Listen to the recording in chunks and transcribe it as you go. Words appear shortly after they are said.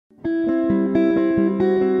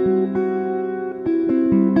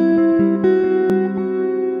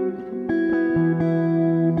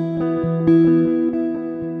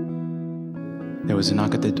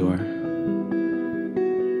at the door.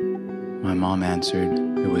 My mom answered.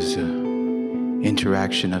 It was an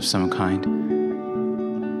interaction of some kind.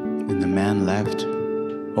 And the man left,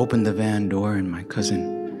 opened the van door, and my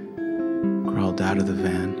cousin crawled out of the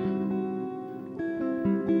van.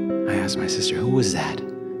 I asked my sister, "Who was that?"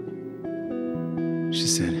 She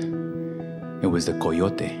said, "It was the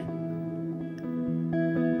coyote."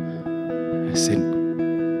 I said,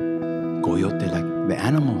 "Coyote, like the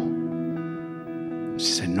animal?"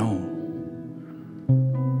 She said, "No.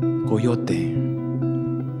 Coyote.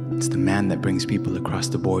 It's the man that brings people across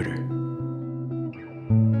the border."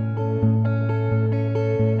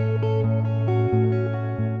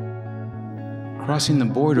 Crossing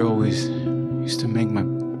the border always used to make my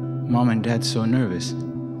mom and dad so nervous.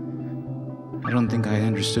 I don't think I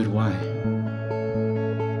understood why.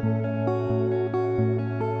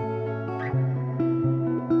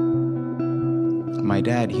 My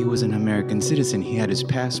dad, he was an American citizen. He had his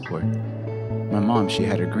passport. My mom, she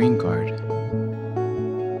had her green card.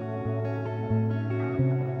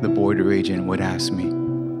 The border agent would ask me,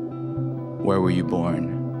 "Where were you born?"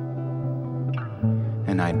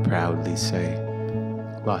 And I'd proudly say,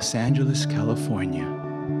 "Los Angeles, California."